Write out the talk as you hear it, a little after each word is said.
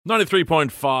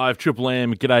93.5 Triple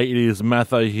M. G'day, it is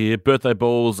Matho here. Birthday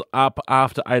balls up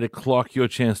after 8 o'clock. Your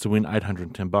chance to win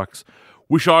 $810.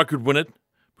 Wish I could win it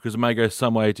because it may go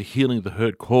some way to healing the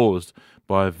hurt caused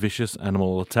by a vicious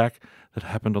animal attack that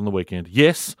happened on the weekend.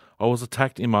 Yes, I was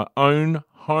attacked in my own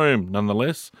home.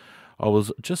 Nonetheless, I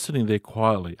was just sitting there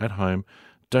quietly at home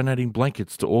donating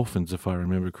blankets to orphans, if I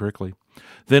remember correctly.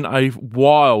 Then a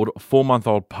wild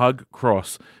 4-month-old pug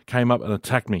cross came up and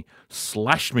attacked me,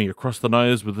 slashed me across the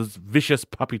nose with his vicious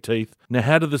puppy teeth. Now,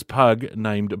 how did this pug,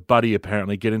 named Buddy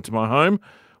apparently, get into my home?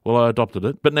 Well, I adopted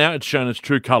it, but now it's shown its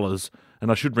true colours,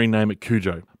 and I should rename it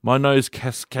Cujo. My nose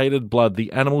cascaded blood.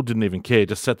 The animal didn't even care,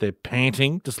 just sat there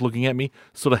panting, just looking at me,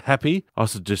 sort of happy. I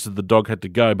suggested the dog had to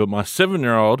go, but my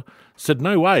 7-year-old said,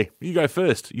 "No way, you go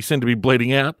first. You seem to be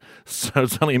bleeding out," so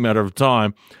it's only a matter of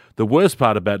time. The worst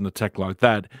part about an attack like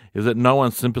that is that no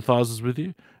one sympathises with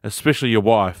you, especially your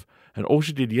wife. And all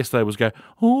she did yesterday was go,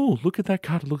 "Oh, look at that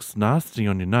cut. It looks nasty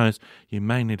on your nose. You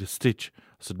may need a stitch." I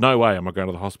said, "No way am I going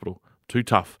to the hospital. Too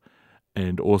tough."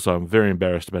 And also, I'm very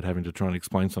embarrassed about having to try and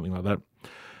explain something like that.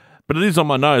 But it is on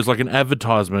my nose like an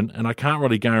advertisement, and I can't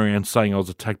really go around saying I was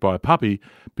attacked by a puppy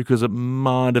because it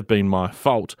might have been my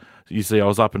fault. You see, I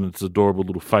was up in its adorable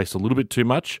little face a little bit too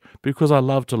much because I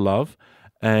love to love,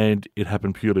 and it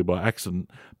happened purely by accident.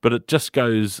 But it just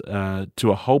goes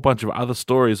to a whole bunch of other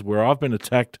stories where I've been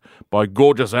attacked by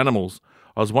gorgeous animals.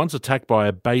 I was once attacked by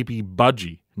a baby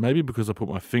budgie, maybe because I put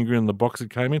my finger in the box it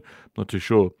came in, not too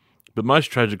sure. But most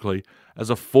tragically, as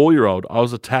a 4-year-old, I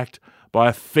was attacked by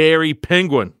a fairy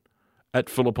penguin at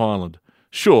Phillip Island.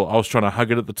 Sure, I was trying to hug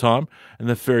it at the time, and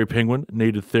the fairy penguin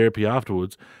needed therapy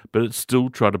afterwards, but it still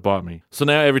tried to bite me. So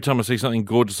now every time I see something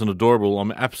gorgeous and adorable,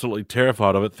 I'm absolutely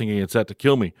terrified of it, thinking it's out to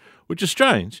kill me, which is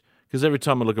strange, because every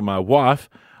time I look at my wife,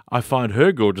 I find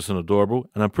her gorgeous and adorable,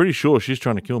 and I'm pretty sure she's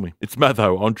trying to kill me. It's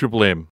Matho on Triple M.